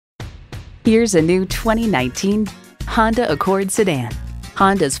Here's a new 2019 Honda Accord sedan.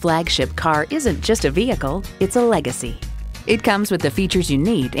 Honda's flagship car isn't just a vehicle, it's a legacy. It comes with the features you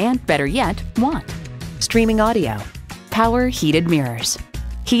need and, better yet, want. Streaming audio, power heated mirrors,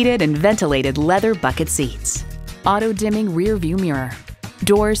 heated and ventilated leather bucket seats, auto-dimming rear-view mirror,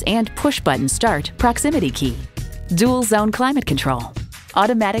 doors and push-button start proximity key, dual-zone climate control,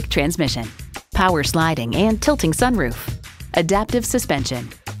 automatic transmission, power sliding and tilting sunroof, adaptive suspension,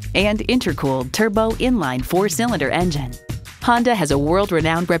 and intercooled turbo inline 4-cylinder engine. Honda has a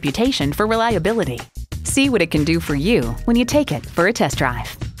world-renowned reputation for reliability. See what it can do for you when you take it for a test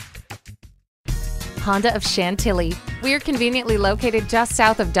drive. Honda of Chantilly. We are conveniently located just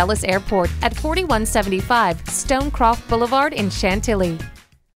south of Dulles Airport at 4175 Stonecroft Boulevard in Chantilly.